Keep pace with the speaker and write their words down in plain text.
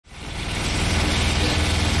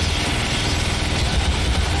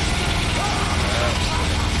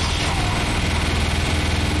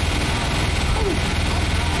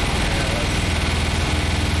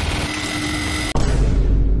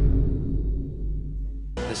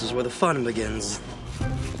This is where the fun begins.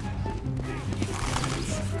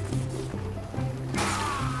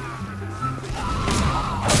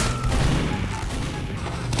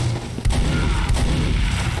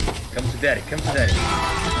 Come to daddy, come to daddy.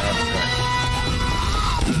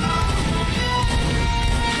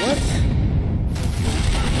 What?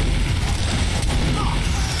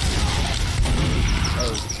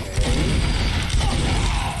 Okay.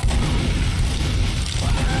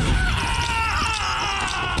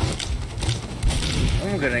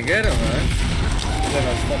 I'm gonna get him, man. I'm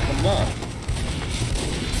gonna fuck him up.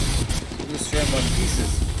 Destroy my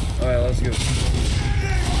pieces. Alright, let's go.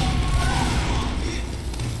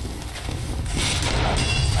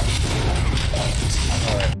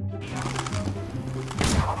 Alright.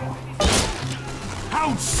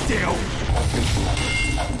 Hold still!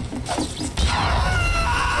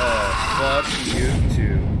 Oh, fuck you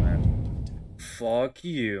too, man. Fuck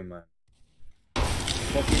you, man.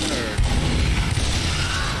 Fucking nerd.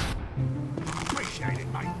 Appreciate it,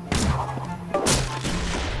 mate.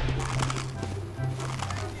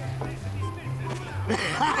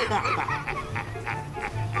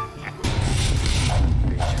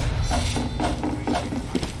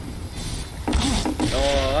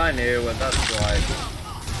 Oh, I knew it, that's why.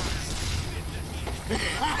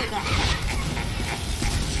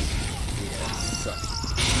 Yes.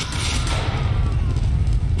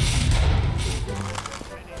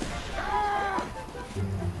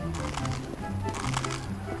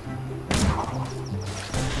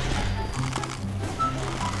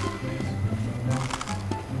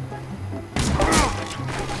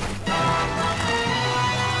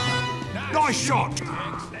 Nice shot!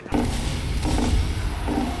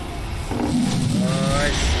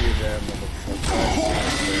 I see that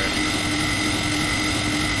motherfucker.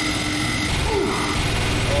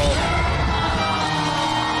 Oh.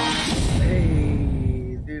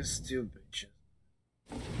 Hey, these two bitches.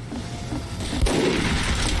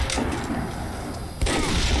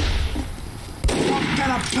 I'm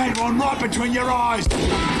gonna plant one right between your eyes!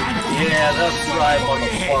 Yeah, that's right,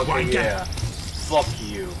 motherfucker, yeah. Fuck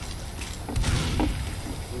you.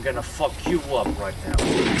 I'm gonna fuck you up right now.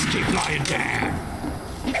 Let's keep lying down!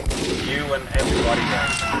 You and everybody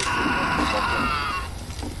else.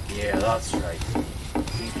 Yeah, that's right.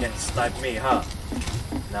 You can snipe me, huh?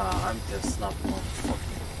 Nah, I'm just not motherfucking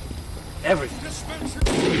everything.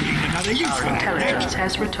 Another use for Our that. intelligence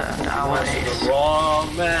has returned our That's base. the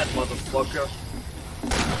wrong man, motherfucker.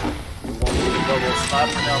 You want me to double snipe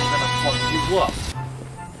and now I'm gonna fuck you up.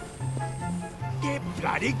 Get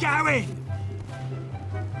bloody going!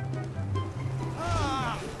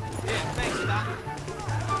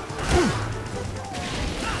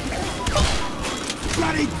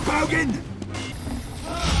 Bloody bogan!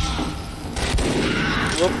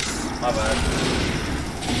 Whoops, my bad.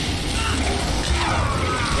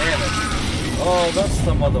 Damn it. Oh, that's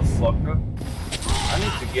the motherfucker. I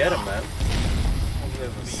need to get him, man.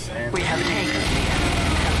 We have taken the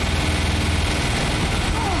enemy.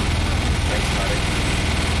 Thanks, buddy.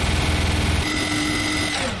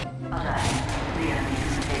 Alert. The enemy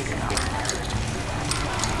has taken our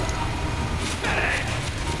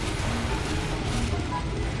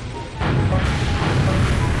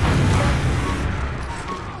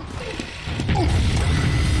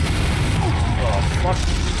Oh, fuck.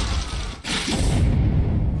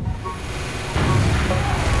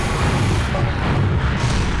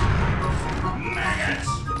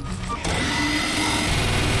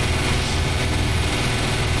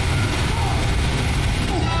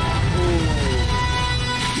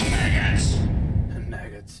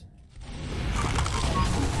 Maggots.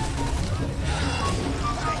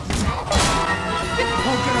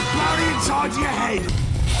 I'm gonna blow the inside of your head!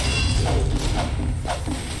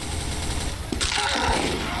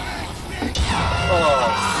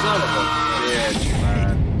 Oh, son of a bitch,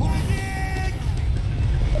 man.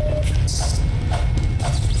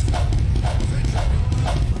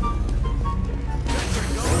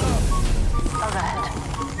 Alert.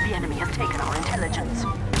 The enemy has taken our intelligence. The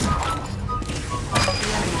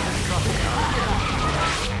enemy has dropped our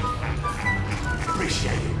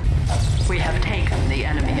Appreciate it. We have taken the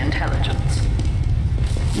enemy intelligence.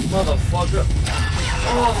 Motherfucker. We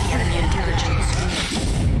have all the enemy intelligence.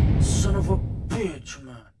 Son of a bitch,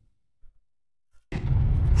 man.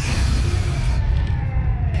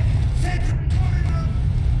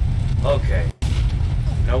 Okay.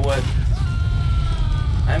 You know what?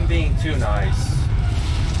 I'm being too nice.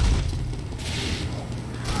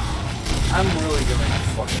 I'm really going to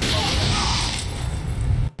fucking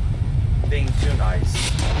being too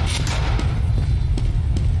nice.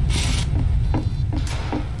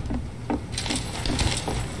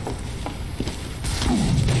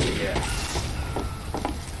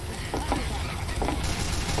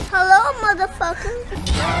 welcome.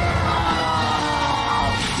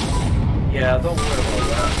 Yeah, don't worry about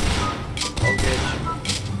that. I'll get you.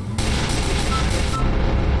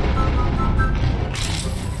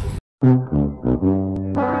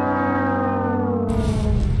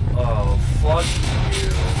 Oh, fuck you,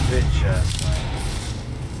 bitch ass.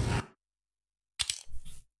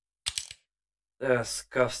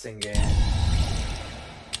 Disgusting game.